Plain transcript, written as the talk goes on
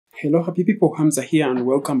Hello happy people, Hamza here and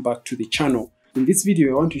welcome back to the channel. In this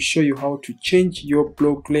video I want to show you how to change your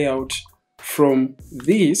blog layout from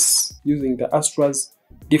this using the Astra's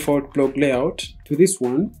default blog layout to this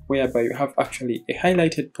one whereby you have actually a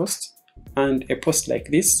highlighted post and a post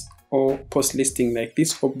like this, or post listing like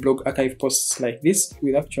this, or blog archive posts like this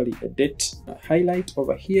with actually a date highlight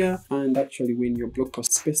over here, and actually when your blog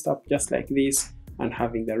post is spaced up just like this and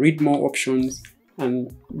having the read more options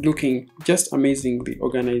and looking just amazingly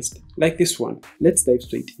organized like this one. Let's dive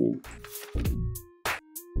straight in.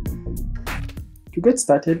 To get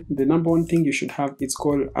started, the number one thing you should have is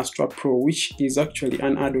called Astra Pro, which is actually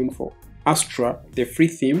an add-on for Astra, the free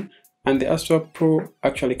theme. And the Astra Pro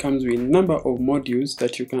actually comes with a number of modules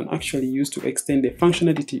that you can actually use to extend the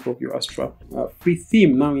functionality of your Astra free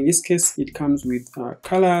theme. Now in this case, it comes with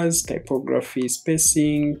colors, typography,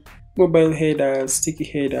 spacing, mobile headers, sticky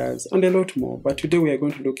headers, and a lot more. But today we are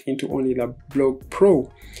going to look into only the Blog Pro,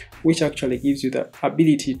 which actually gives you the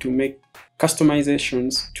ability to make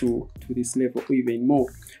customizations to this level or even more.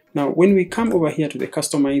 Now when we come over here to the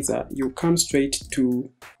customizer, you come straight to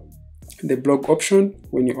the blog option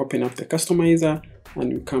when you open up the customizer, and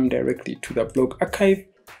you come directly to the blog archive,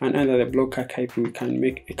 and under the blog archive we can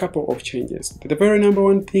make a couple of changes. The very number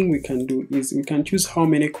one thing we can do is we can choose how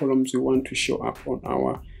many columns we want to show up on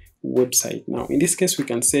our website. Now in this case we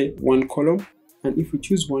can say one column, and if we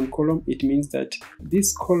choose one column, it means that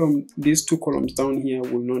this column, these two columns down here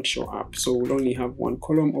will not show up, so we'll only have one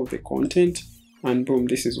column of the content, and boom,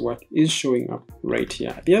 this is what is showing up right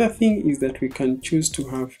here. The other thing is that we can choose to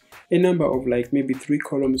have a number of like maybe 3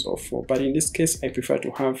 columns or 4, but in this case I prefer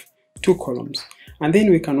to have 2 columns. And then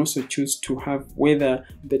we can also choose to have whether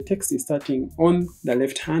the text is starting on the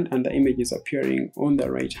left hand and the image is appearing on the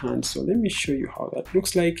right hand. So let me show you how that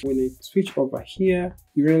looks like. When I switch over here,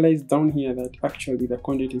 you realize down here that actually the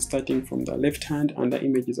content is starting from the left hand and the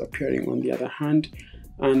image is appearing on the other hand,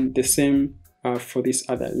 and the same for this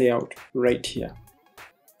other layout right here.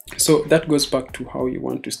 So that goes back to how you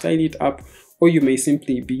want to style it up, or you may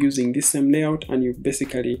simply be using this same layout and you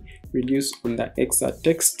basically reduce on the extra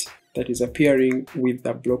text that is appearing with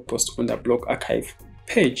the blog post on the blog archive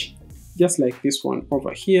page, just like this one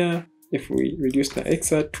over here. If we reduce the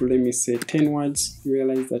extra to, let me say, 10 words, you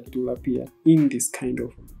realize that it will appear in this kind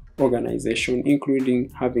of organization,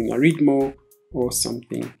 including having a read more or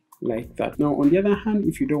something like that. Now on the other hand,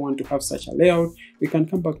 if you don't want to have such a layout, we can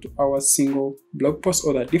come back to our single blog post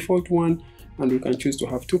or the default one, and we can choose to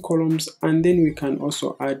have 2 columns, and then we can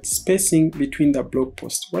also add spacing between the blog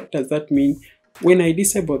posts. What does that mean? When I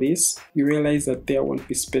disable this, you realize that there won't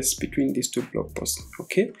be space between these 2 blog posts.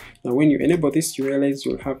 Okay, now when you enable this, you realize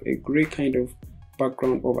you'll have a gray kind of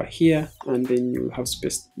background over here, and then you'll have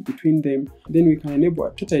space between them. Then we can enable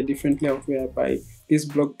a totally different layout whereby these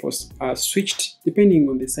blog posts are switched depending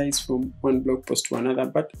on the size from one blog post to another.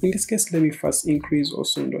 But in this case, let me first increase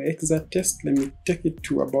also the exact text. Let me take it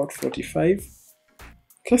to about 45,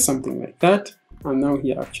 okay, something like that. And now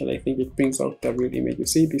here actually I think it brings out the real image. You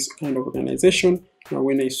see this kind of organization. Now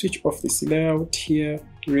when I switch off this layout here,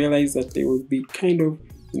 you realize that they will be kind of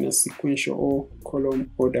in a sequential or column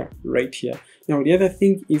order right here. Now the other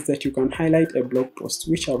thing is that you can highlight a blog post,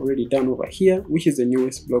 which I've already done over here, which is the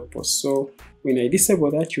newest blog post. So when I disable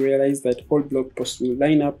that, you realize that all blog posts will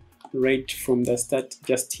line up right from the start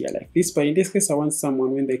just here like this. But in this case, I want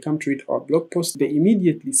someone, when they come to read our blog post, they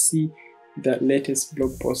immediately see the latest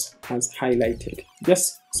blog post as highlighted,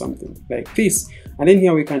 just something like this. And then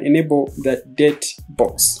here we can enable the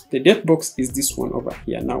Deadbox. The Deadbox is this one over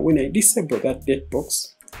here. Now when I disable that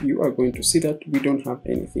Deadbox, you are going to see that we don't have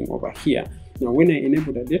anything over here. Now when I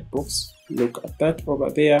enable the Deadbox, look at that over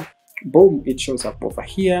there, boom, it shows up over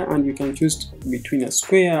here, and we can choose between a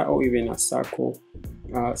square or even a circle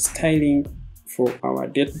styling for our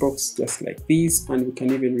Deadbox, just like this. And we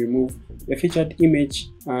can even remove the featured image.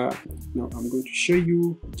 Now I'm going to show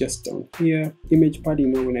you just down here, image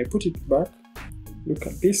padding. Now when I put it back, look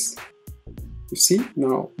at this, you see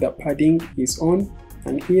now the padding is on,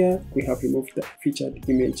 and here we have removed the featured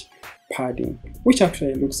image padding, which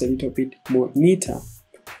actually looks a little bit more neater.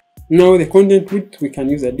 Now the content width, we can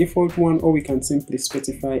use a default one, or we can simply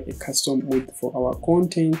specify a custom width for our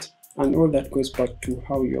content, and all that goes back to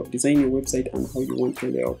how you're designing your website and how you want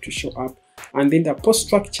your layout to show up. And then the post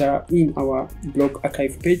structure in our blog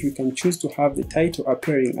archive page, we can choose to have the title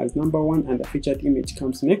appearing as number 1 and the featured image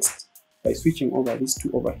comes next. by switching over these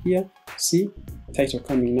two over here. See, title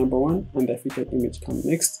coming number 1 and the featured image come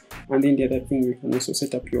next. And then the other thing, you can also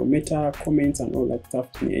set up your meta, comments and all that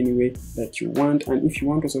stuff in any way that you want. And if you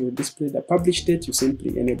want also to display the publish date, you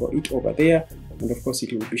simply enable it over there, and of course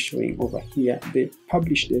it will be showing over here the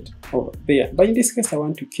publish date over there. But in this case, I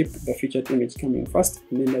want to keep the featured image coming first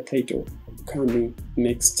and then the title coming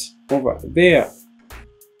next over there.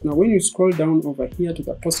 Now when you scroll down over here to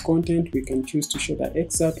the post content, we can choose to show the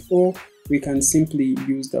excerpt, or we can simply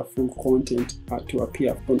use the full content to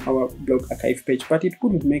appear on our blog archive page. But it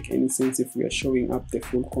wouldn't make any sense if we are showing up the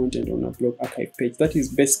full content on a blog archive page. That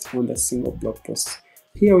is based on the single blog post.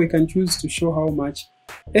 Here we can choose to show how much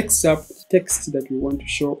excerpt text that we want to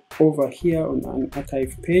show over here on an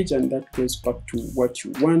archive page, and that goes back to what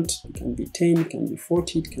you want. It can be 10, it can be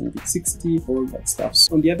 40, it can be 60, all that stuff.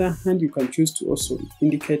 So on the other hand, you can choose to also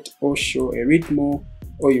indicate or show a read more,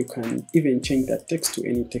 or you can even change that text to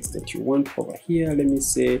any text that you want over here. Let me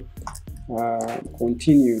say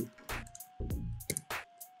continue,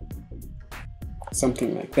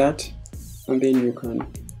 something like that, and then you can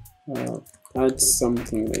add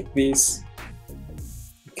something like this.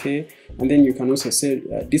 Okay, and then you can also say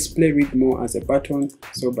display read more as a button.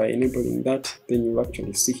 So by enabling that, then you'll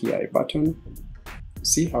actually see here a button.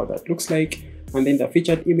 See how that looks like. And then the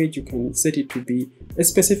featured image, you can set it to be a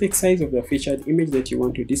specific size of the featured image that you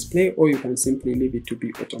want to display, or you can simply leave it to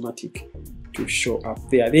be automatic to show up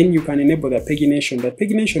there. Then you can enable the pagination. The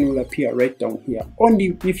pagination will appear right down here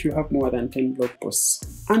only if you have more than 10 blog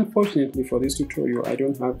posts. Unfortunately for this tutorial, I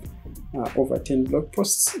don't have over 10 blog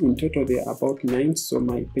posts. In total there are about 9, so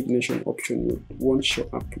my pagination option won't show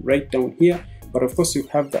up right down here. But of course you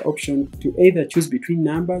have the option to either choose between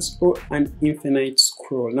numbers or an infinite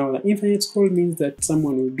scroll. Now the infinite scroll means that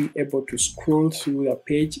someone will be able to scroll through the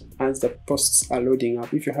page as the posts are loading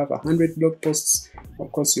up. If you have 100 blog posts,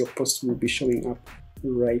 of course your post will be showing up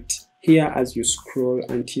right here as you scroll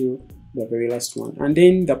until the very last one. And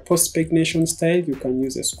then the post pagination style, you can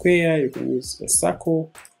use a square, you can use a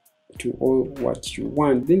circle, to all what you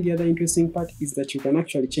want. Then the other interesting part is that you can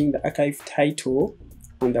actually change the archive title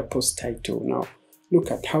and the post title. Now look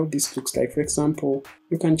at how this looks like. For example,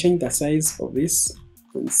 you can change the size of this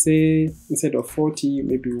and say instead of 40,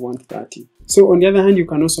 maybe you want 30. So on the other hand, you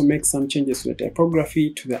can also make some changes to the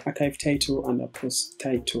typography, to the archive title and the post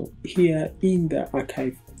title here in the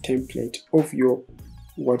archive template of your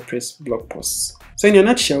WordPress blog posts. So in a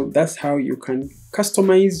nutshell, that's how you can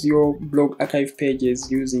customize your blog archive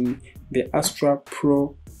pages using the Astra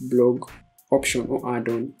Pro blog option or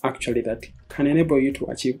add-on actually that can enable you to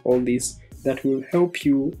achieve all this. That will help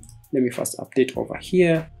you. Let me first update over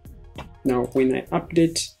here. Now when I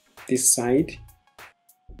update this side,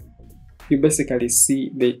 you basically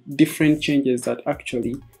see the different changes that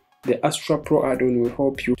actually the Astra Pro add-on will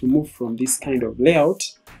help you to move from this kind of layout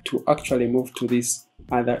to actually move to this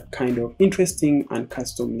other kind of interesting and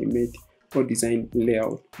customly made or designed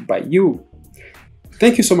layout by you.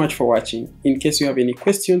 Thank you so much for watching. In case you have any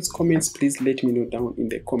questions, comments, please let me know down in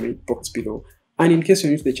the comment box below. And in case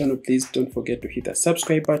you're new to the channel, please don't forget to hit the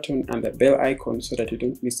subscribe button and the bell icon so that you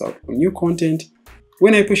don't miss out on new content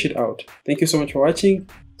when I push it out. Thank you so much for watching.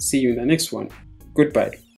 See you in the next one. Goodbye.